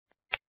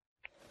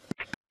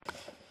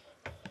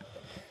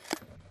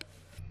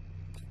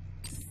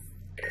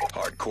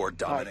hardcore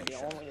domination.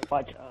 Alright, you want me to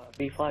fight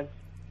B flag?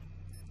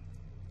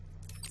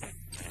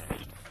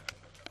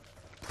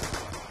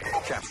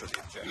 Capture the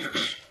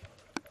objective.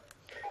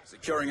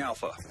 Securing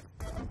Alpha.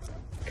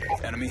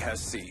 Enemy has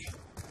C.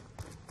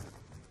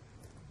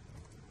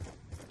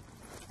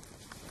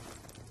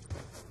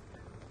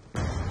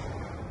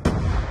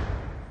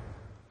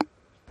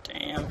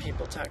 Damn,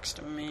 people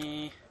texting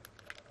me.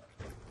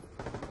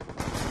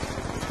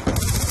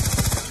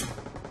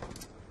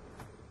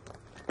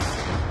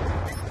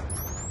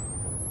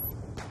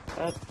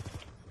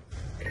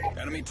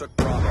 Enemy took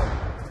Bravo.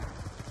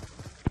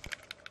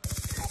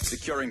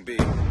 Securing B.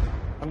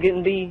 I'm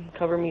getting B.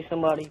 Cover me,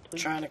 somebody,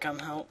 please. Trying to come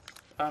help.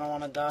 I don't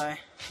want to die.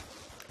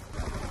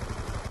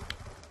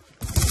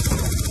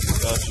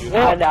 Got you.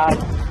 I died.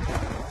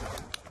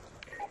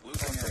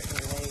 Losing A.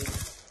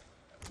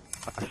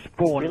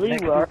 Spawn Really?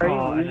 next Where are to you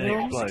car and losing? then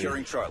explode.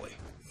 Securing Charlie.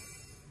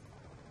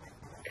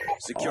 Oh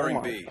Securing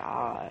my B.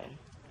 god.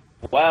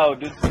 Wow,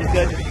 dude, this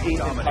guy just ate the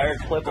Dominate. entire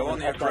clip Go of on an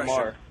the SMR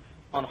aggression.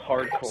 on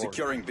hardcore.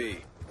 Securing B.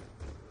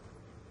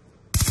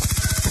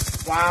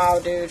 Wow,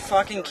 dude.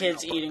 Fucking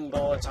kids eating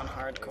bullets on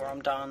hardcore.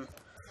 I'm done.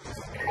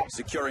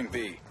 Securing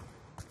B.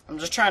 I'm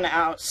just trying to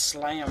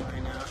out-slay him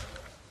right now.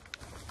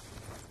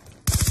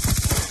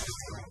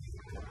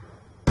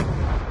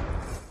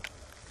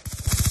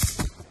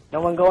 No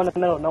one go in the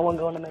middle. No one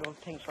go in the middle.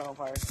 Tank's on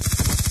fire.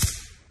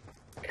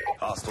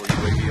 Hostile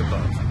UAV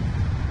above.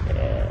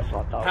 Yeah, that's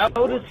what I thought.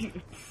 How does he...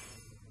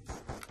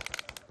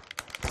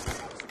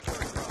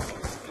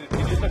 Dude,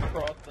 he just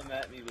across them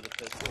at me with a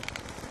pistol.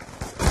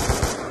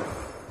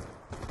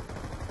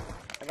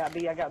 I got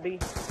B. I got B.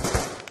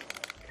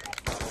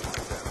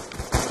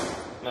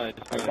 Nice.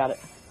 I got it.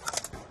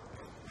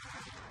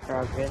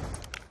 Alright, good.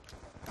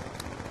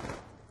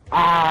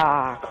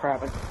 Ah,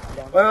 crap.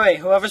 Down. Wait.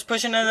 Whoever's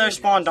pushing in their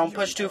spawn, don't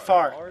push too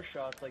far.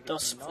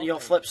 You'll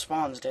flip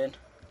spawns, dude.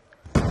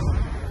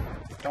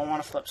 Don't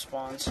want to flip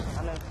spawns.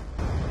 I know.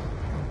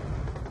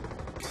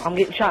 I'm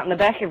getting shot in the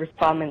back every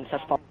 5 minutes.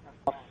 That's fine.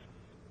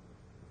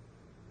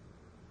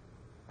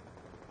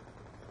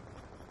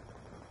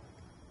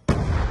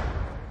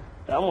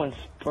 Someone's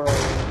spraying.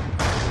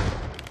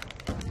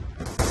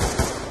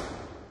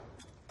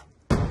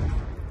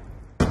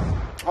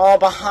 Oh,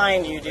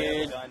 behind you,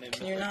 dude.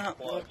 Can you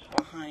not look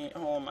behind?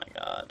 Oh my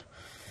god.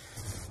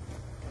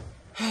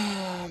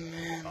 Oh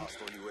man.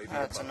 Hostile UAV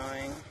That's above.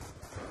 annoying.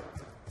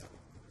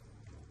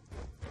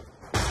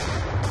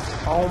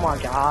 Oh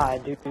my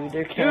god, dude.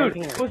 They're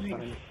camping.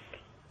 pussy.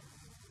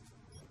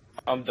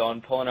 I'm done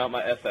pulling out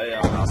my FA.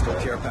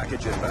 Hostile care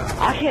package inbound.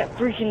 I can't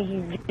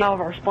freaking get out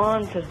of our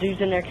spawn because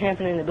dude's in there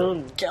camping in the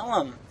building. Kill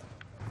him.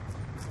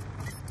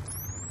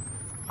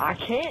 I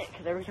can't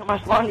because every time I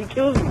spawn, he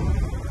kills me.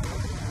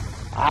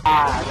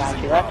 Ah, I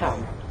got you that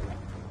time.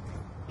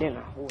 Didn't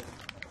I?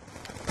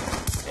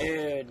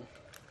 Dude.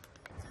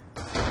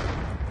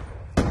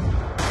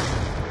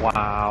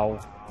 Wow.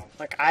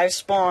 Like, I've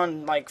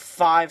spawned like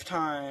 5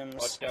 times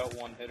Watch out,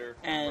 one hitter.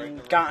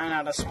 and gotten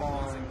out of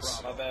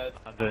spawns. My bad.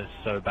 I'm doing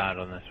so bad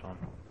on this one.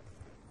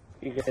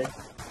 You good? I'm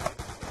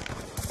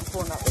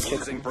pulling out the chicken.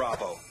 Losing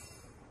Bravo.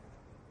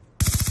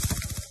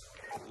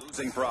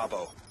 Losing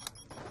Bravo.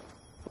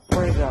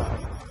 Where's that?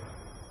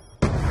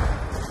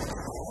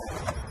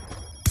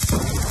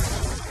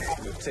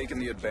 We've taken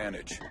the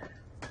advantage.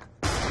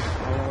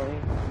 Really?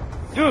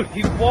 Dude,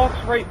 he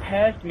walks right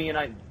past me and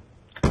I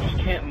just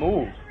can't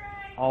move.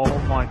 Oh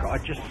my god,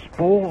 I just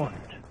spawned.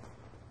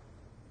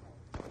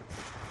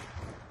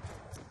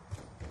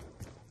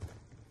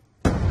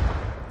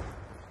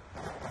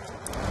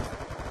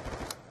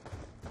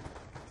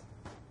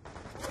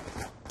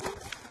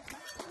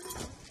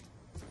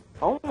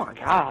 Oh my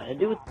god, the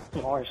dude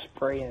with more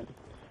spraying.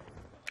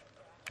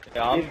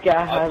 Yeah, This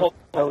guy I has pulled,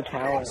 no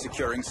talent.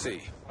 Securing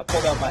C. I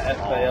pulled out my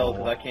FAL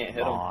because I can't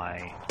hit him.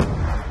 My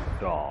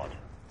god.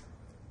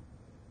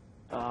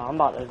 I'm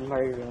about to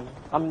murder him.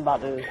 I'm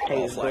about to take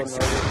All his door flags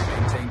murder.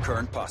 secured. Maintain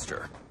current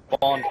posture.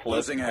 Spawn flip,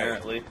 Losing A.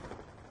 apparently.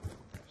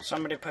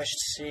 Somebody pushed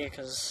C,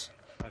 because...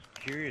 I was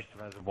curious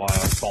as to why I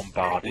was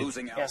bombarded.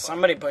 Losing Yeah, Alpha.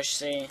 somebody pushed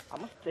C. I'm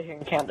gonna sit here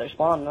and count their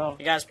spawn now.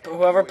 You guys,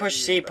 whoever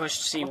pushed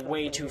C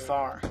way too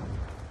far.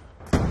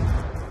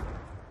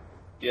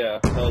 Yeah,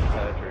 that was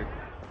Patrick.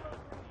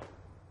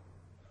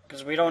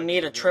 Because we don't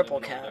need a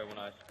triple cap. When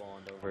I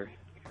spawned over.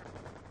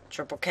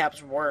 Triple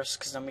cap's worse,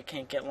 because then we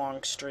can't get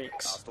long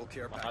streaks. Hostile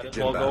care Might package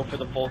as well go inbound. for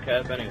the full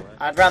cap anyway.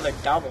 I'd rather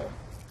double.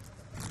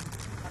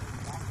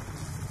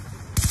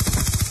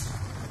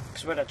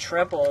 Because with a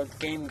triple, the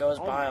game goes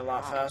by a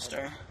lot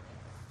faster.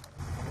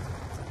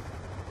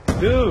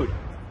 Dude!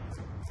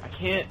 I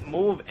can't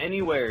move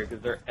anywhere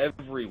because they're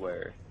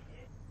everywhere.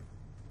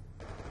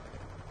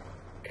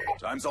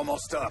 Time's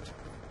almost up.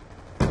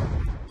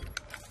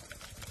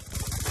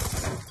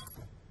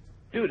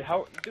 Dude,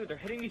 dude, they're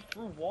hitting me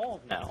through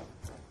walls now.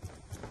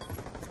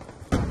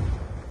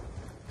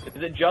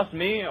 Is it just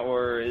me,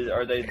 or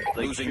are they like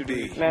Losing shooting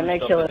B. through Man, they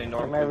stuff kill that it they from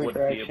normally every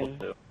wouldn't be able direction.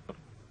 to?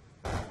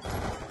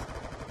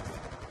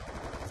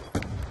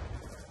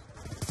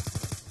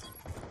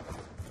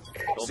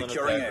 Building a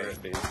Securing dagger A.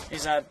 at B.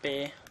 He's at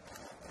B.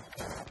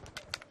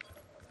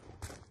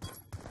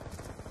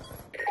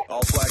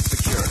 All flags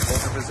secured.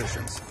 Hold your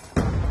positions.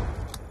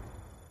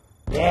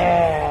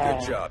 Yeah.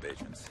 Good job,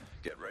 agents.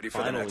 Get ready for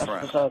Finally. the next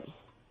What's round. up?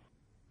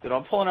 Dude,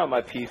 I'm pulling out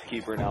my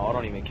Peacekeeper now. I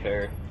don't even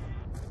care.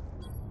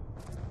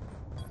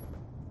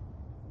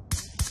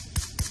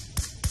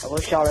 I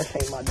wish y'all had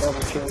seen my double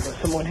kill, but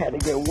someone had to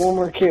get one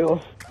more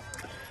kill.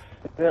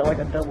 It felt like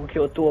a double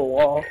kill through a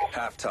wall.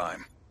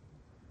 Halftime.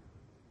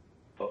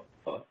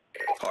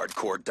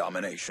 Hardcore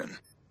domination.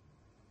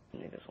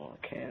 Niggas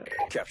want to camp.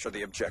 Capture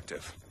the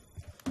objective.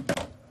 I'm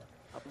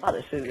about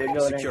to say they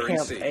go there and Securing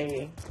camp C.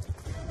 A.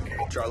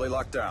 Charlie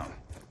locked down.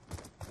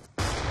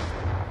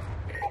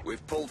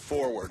 We've pulled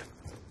forward.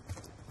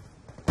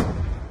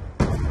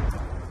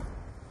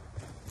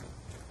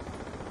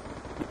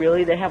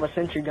 Really? They have a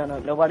sentry gun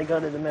up. Nobody go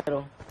to the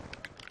middle.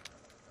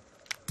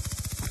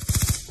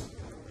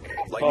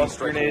 Lightning Toss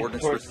strike grenades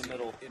coordinates towards for the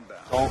middle.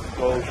 inbound. Don't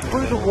go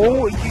Through the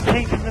wall? Are you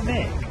taking the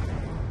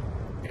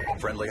mic?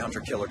 Friendly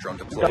hunter-killer drone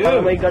Go deployed. all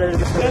the way, go to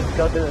the middle.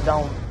 Go through the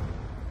dome.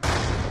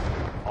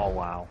 Oh,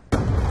 wow.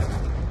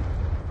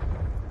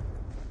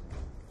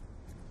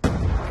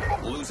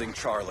 Losing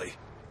Charlie.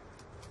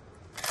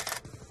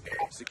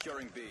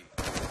 Securing B.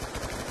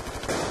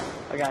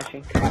 I got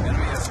you. Enemy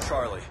has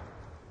Charlie.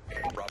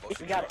 Bravo You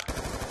secure. got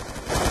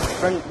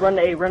it. Run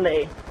to A. Run to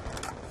A.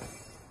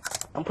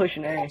 I'm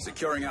pushing A.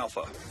 Securing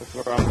Alpha. That's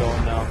where I'm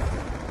going now.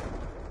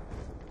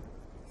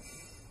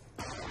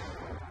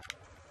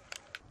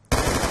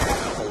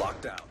 Alpha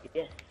locked down.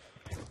 Yes.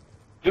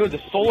 Dude, the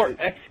Solar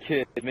X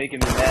kid is making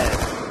me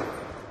mad.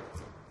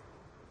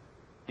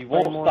 He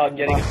won't Play more stop than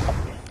getting.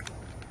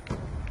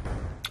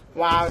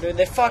 Wow, dude,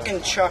 they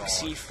fucking chuck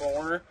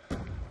C4.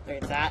 They're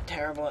that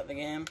terrible at the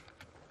game.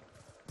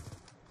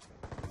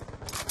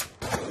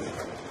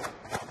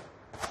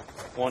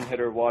 One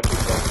hitter, watch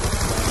yourself.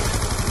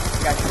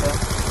 I got you, bro.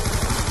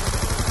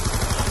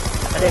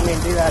 I didn't mean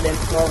to do that. I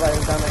didn't know that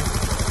was down there.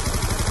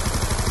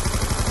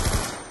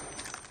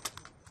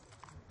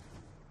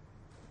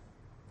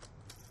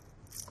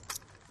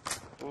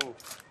 Ooh.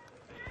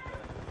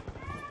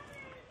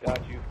 Got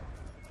you.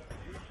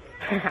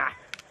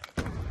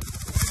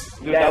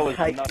 Dude, that was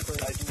tight. nuts.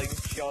 I just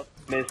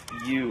missed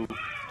you.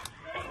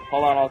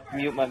 Hold on, I'll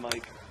mute my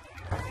mic.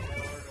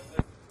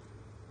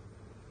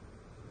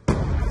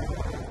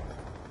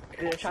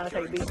 Dude, they're trying to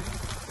take B.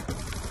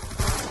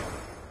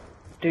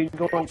 Dude,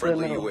 go on through the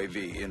Friendly middle.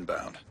 UAV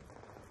inbound.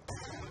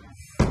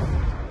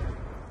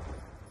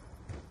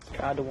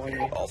 God to warn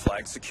you. All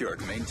flags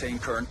secured. Maintain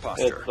current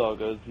posture. It's all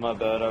good. My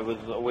bad. I was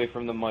away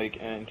from the mic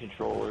and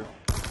controller.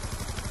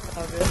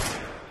 Oh, good.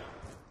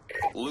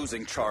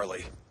 Losing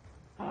Charlie.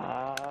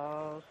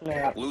 Oh,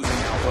 snap. Losing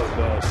Alpha. Oh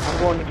god. I'm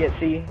going to get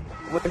C.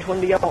 Which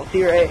one do y'all want,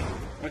 C or A?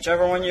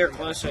 Whichever one you're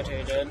closer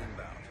to, dude.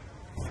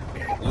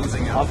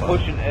 Losing I'm Alpha.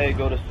 pushing A.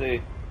 Go to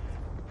C.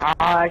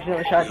 I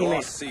accidentally shot a We teammate.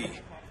 lost C.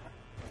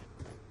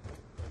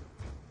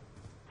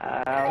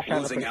 I was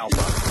trying Losing to push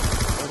Alpha.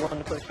 C. I'm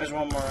going to push There's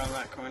one more on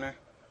that corner.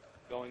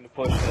 Going to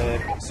push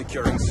A.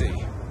 Securing C.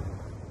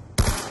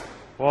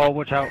 Whoa,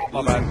 watch out. My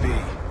Losing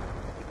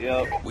bad. B.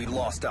 Yep. We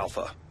lost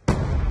Alpha.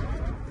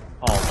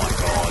 Oh, my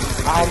God.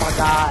 Losing Oh my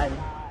god.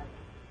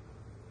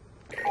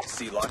 B.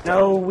 C locked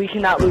No, down. we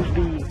cannot lose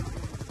B.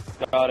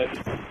 Got it.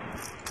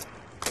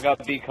 I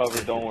got B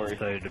covered. Don't worry.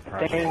 So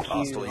depressing. Thank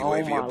Hostile you. Oh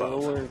UAV my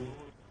above. lord.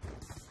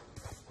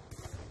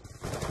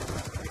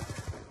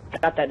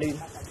 Got that dude.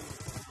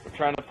 We're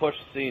trying to push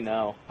C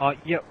now. Oh,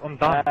 yep, I'm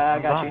done. I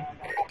I'm got done. you.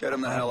 Get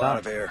him the hell done.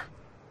 out of here.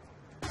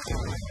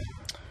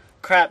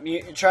 Crap,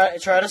 you try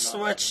to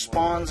switch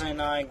spawns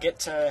and get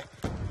to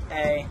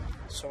A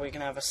so we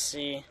can have a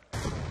C.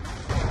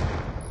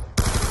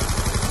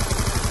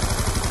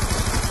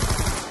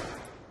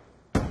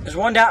 There's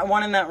one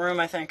in that room,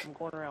 I think. I'm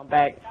going around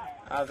back.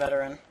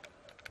 Veteran.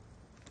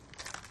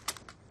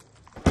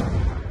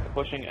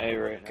 Pushing A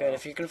right now. Good.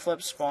 If you can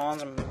flip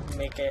spawns and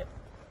make it,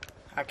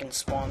 I can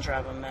spawn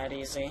trap them that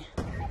easy.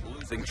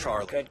 Losing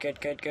Charlie. Good, good,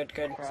 good, good,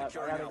 good. Crap, I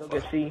Securing gotta go Alpha.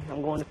 get C.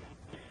 I'm going to...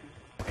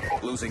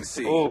 Losing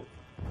C. Ooh.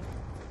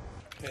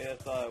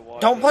 KSI,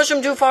 watch Don't it. push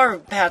them too far,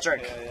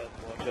 Patrick. KIS,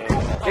 watch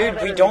out.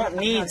 Dude, we don't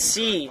need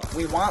C.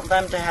 We want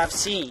them to have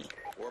C.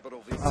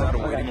 Orbital VSAT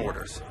awaiting okay.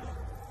 orders.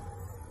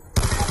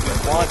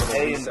 Want Orbital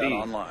A and VSAT B.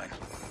 online.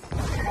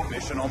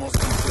 Mission almost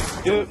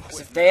complete. Dude.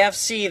 If they have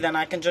C, then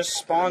I can just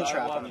spawn I'm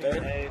trap them, watching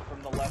dude. A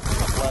from the left.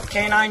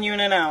 K9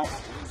 unit out.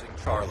 Losing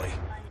Charlie.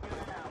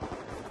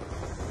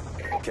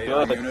 Good.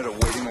 K9 unit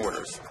awaiting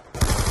orders.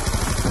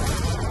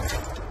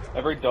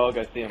 Every dog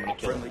I see, I'm gonna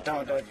kill. Friendly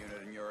Don't do K9 it.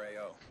 unit in your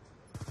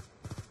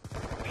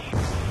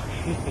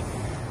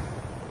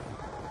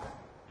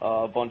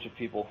AO. A bunch of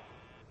people.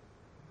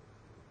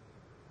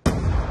 You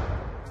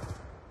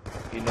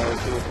know,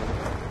 two of them.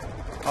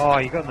 Oh,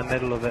 you got in the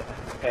middle of it.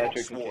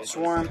 Patrick and Kid.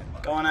 Swarm,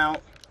 going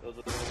out. Those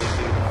are the only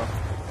two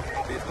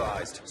now. Be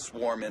advised.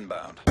 Swarm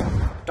inbound.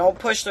 Don't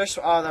push their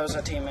oh, that was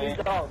a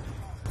teammate. Dogs.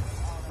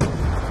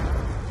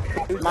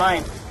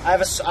 Mine. I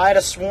had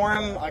a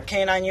swarm, a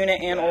K9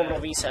 unit, and orbital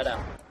V set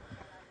out.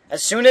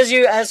 As soon as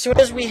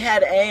we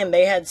had A and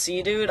they had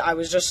C, dude, I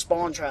was just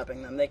spawn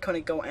trapping them. They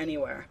couldn't go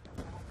anywhere.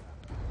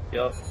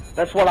 Yup.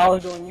 That's what I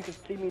was doing. You could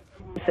see me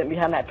sitting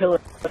behind that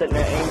pillar, sitting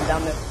there aiming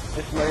down there,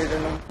 just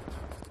murdering them.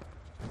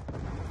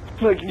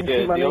 Look, you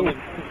see my name.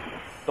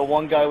 The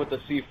one guy with the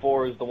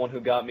C4 is the one who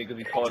got me because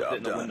he tossed Job it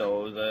in the done.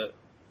 window. Was that?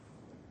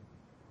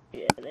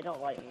 Yeah, they don't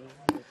like me.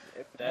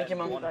 That him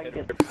one on.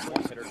 hitter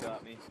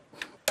got me.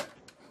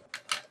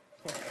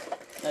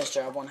 Nice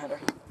job, one hitter.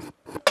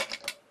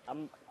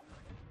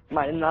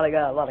 Might not have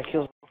got a lot of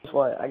kills. Guess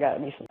what? I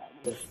got me some.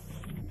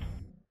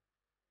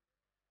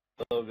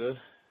 So good.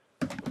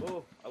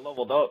 Ooh, I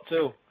leveled up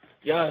too.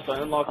 Yes, I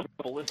unlocked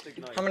ballistic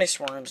knife. How many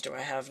swarms do I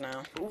have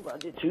now? Ooh, I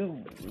did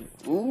too.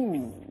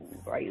 Ooh,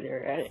 right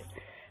there at it.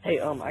 Hey,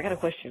 I got a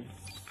question.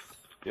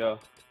 Yeah.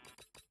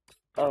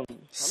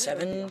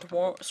 7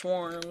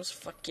 swarms.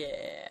 Fuck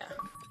yeah.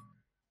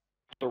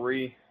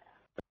 3,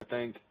 I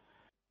think.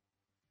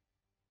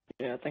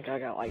 Yeah, I think I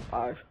got like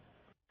 5.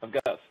 I've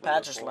got 3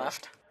 Pat or just 4.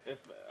 left. If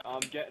I'm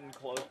getting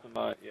close to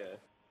my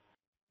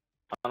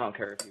I don't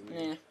care if you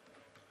leave. Yeah.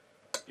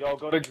 Yo,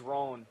 go to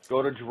drone.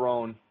 Go to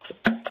drone.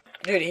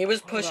 Dude, he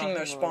was pushing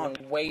their spawn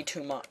way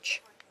too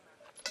much.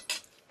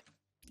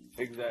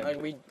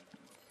 Exactly. Like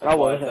I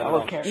wasn't. I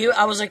was carrying.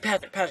 I was like,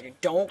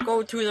 Patrick, don't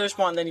go to their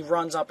spawn. Then he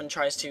runs up and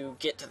tries to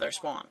get to their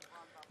spawn,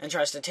 and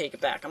tries to take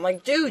it back. I'm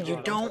like, dude,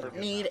 you don't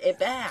need it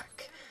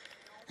back.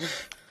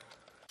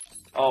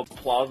 Oh,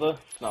 Plaza?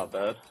 It's not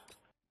bad.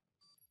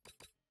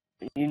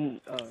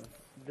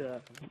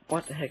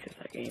 What the heck is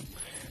that game?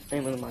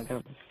 Name of my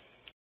gun.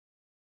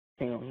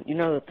 Hang on. You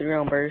know the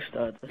 3-round burst?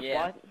 The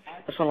Yeah. SWAT?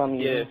 That's what I'm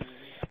using.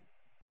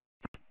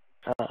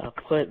 Yeah.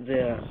 Put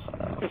the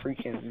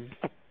freaking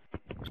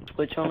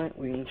switch on it.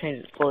 We can change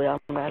it to fully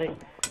automatic, and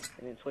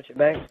then switch it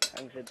back. I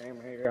can sit there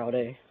and murder all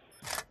day.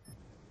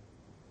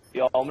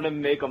 Yo, I'm gonna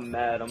make them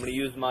mad. I'm gonna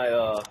use my,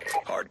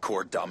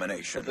 Hardcore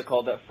domination. what's it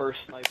called? That first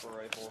sniper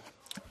rifle.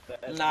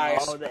 The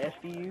Nice. Oh, the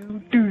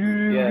SBU?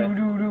 Yeah.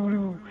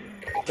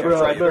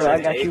 Bro, I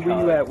got you. ACOG. Where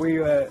you at? Where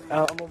you at?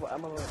 I'm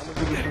gonna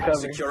give you some cover.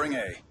 Securing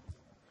A.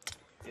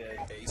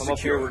 Yeah. Come up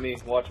here with me.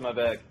 Watch my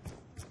back.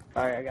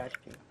 Alright, I got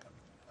you.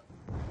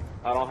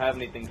 I don't have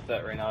anything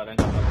set right now. I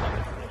didn't have enough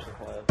time to finish the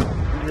class.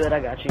 You good? I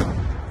got you.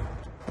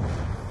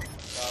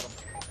 Got him.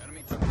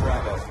 Enemy took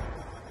Bravo.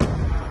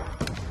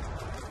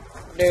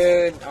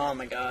 Dude, oh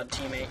my god,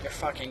 teammate, you're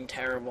fucking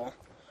terrible.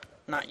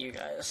 Not you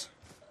guys.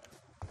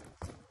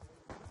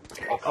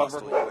 I'll cover.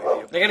 Hostile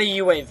UAV. They got a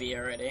UAV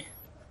already.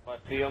 If I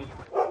see him,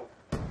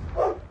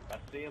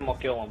 I'll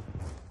kill him.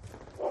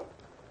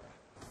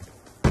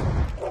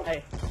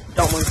 Hey,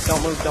 don't move.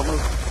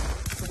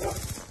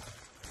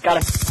 Got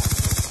him.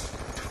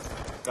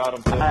 Got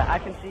him too.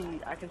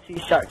 I can see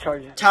shot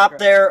charges. Top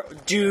there,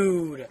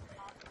 dude.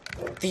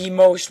 The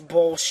most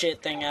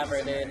bullshit thing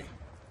ever, dude.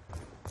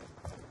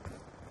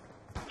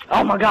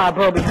 Oh my god,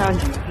 bro,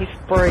 behind you. He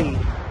sprayed.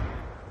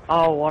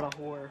 Oh, what a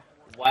whore.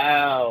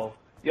 Wow.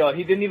 Yo,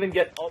 he didn't even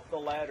get up the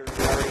ladder.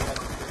 He already had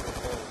the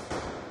single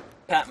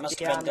bullet. Pat must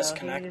have been He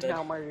disconnected. just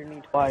now murdered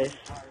me twice.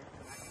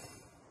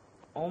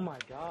 Oh my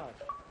god.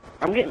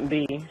 I'm getting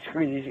B.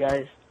 Screw these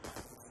guys.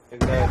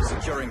 Exactly.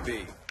 Securing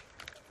B.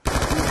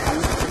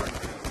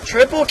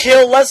 Triple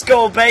kill, let's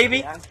go, baby!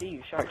 Yeah, I see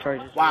you. Shot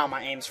charges. Wow,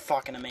 my aim's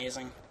fucking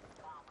amazing.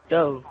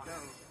 Go.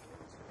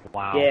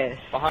 Wow. Yes.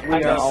 Behind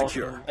We are us. all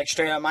Secure. Like,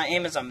 straight up, my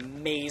aim is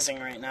amazing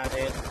right now,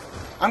 dude.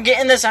 I'm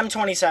getting this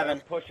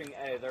M27. Pushing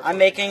A. They're I'm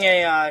making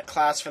a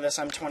class for this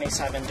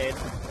M27, dude.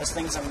 This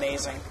thing's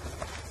amazing.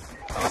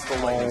 Hostile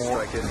lightning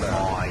strike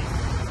inbound.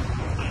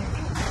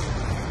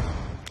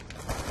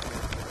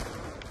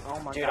 Oh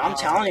my Dude, god. I'm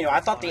telling you, I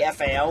thought the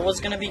FAL was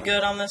gonna be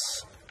good on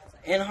this.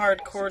 In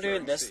hardcore,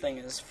 dude, this thing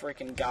is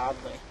freaking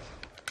godly.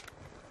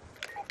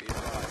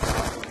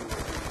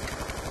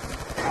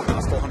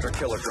 Hostile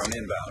hunter-killer drone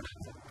inbound.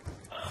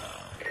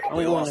 I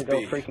We want to lost go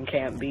B. freaking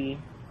camp B.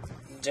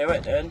 Do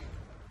it, dude.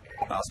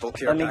 Hostile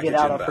care Let me package get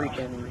out of inbound.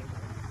 freaking.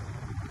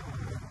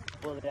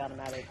 Fully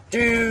automatic.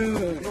 Dude!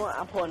 You know what?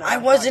 I'm pulling out. I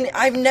wasn't.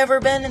 I've never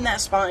been in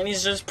that spot, and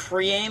he's just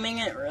pre-aiming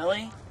it.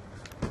 Really?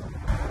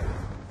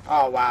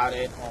 Oh wow,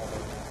 dude.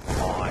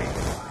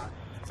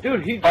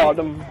 Dude, he. Oh,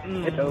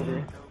 it's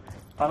over.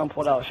 I don't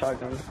pull out a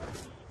shotgun.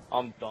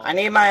 I'm done. I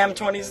need my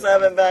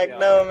M27 back.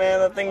 No, man,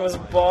 that thing was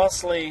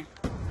bossly.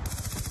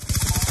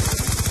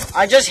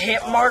 I just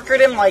hit markered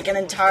him like an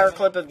entire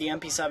clip of the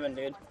MP7,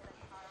 dude.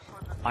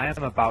 I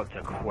am about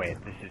to quit.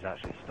 This is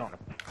actually starting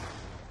to...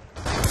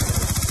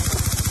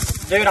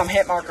 Dude, I'm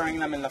hit markering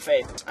them in the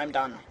face. I'm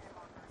done.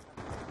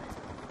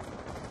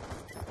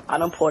 I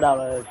done pulled out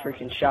a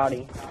freaking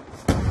shotty.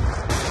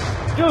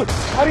 Dude,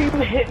 how do you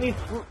hit me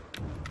through?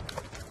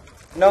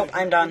 Nope,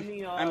 I'm done.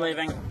 I'm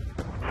leaving.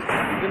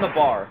 He's in the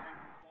bar.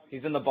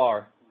 He's in the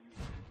bar.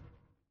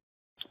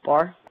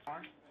 Bar?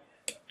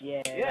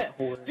 Yeah. Yeah,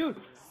 dude.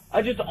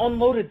 I just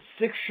unloaded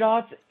 6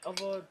 shots of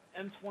a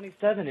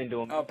M27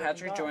 into him. Oh,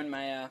 Patrick joined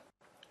my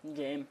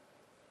game.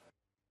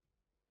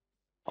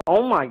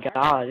 Oh my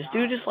god, this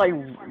dude just like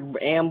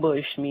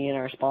ambushed me in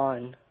our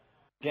spawn.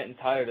 Getting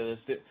tired of this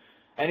dude.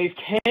 And he's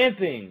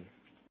camping.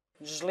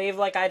 Just leave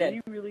like I Are did.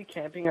 you really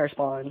camping our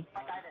spawn?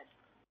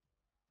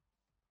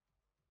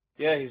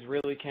 Yeah, he's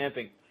really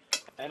camping.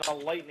 And a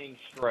lightning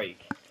strike.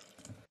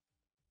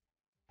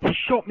 He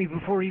shot me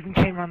before he even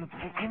came around the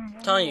fucking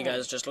wall. Telling you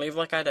guys, just leave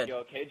like I did.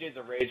 Yo, KJ's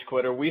a rage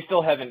quitter. We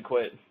still haven't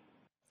quit.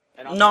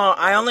 And I'm No, not-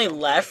 I only I'm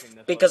left finishing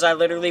this because I weapon.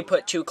 literally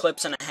put 2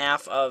 clips and a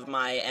half of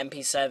my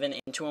MP7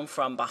 into him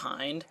from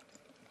behind.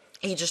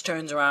 He just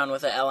turns around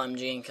with an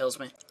LMG and kills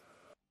me.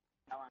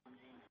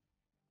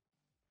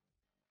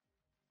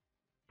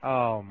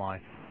 Oh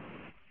my.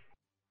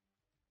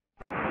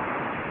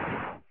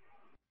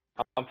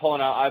 I'm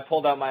pulling out. I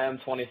pulled out my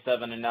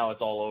M27 and now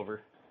it's all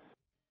over.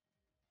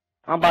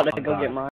 I'm about to I'm go done. get mine.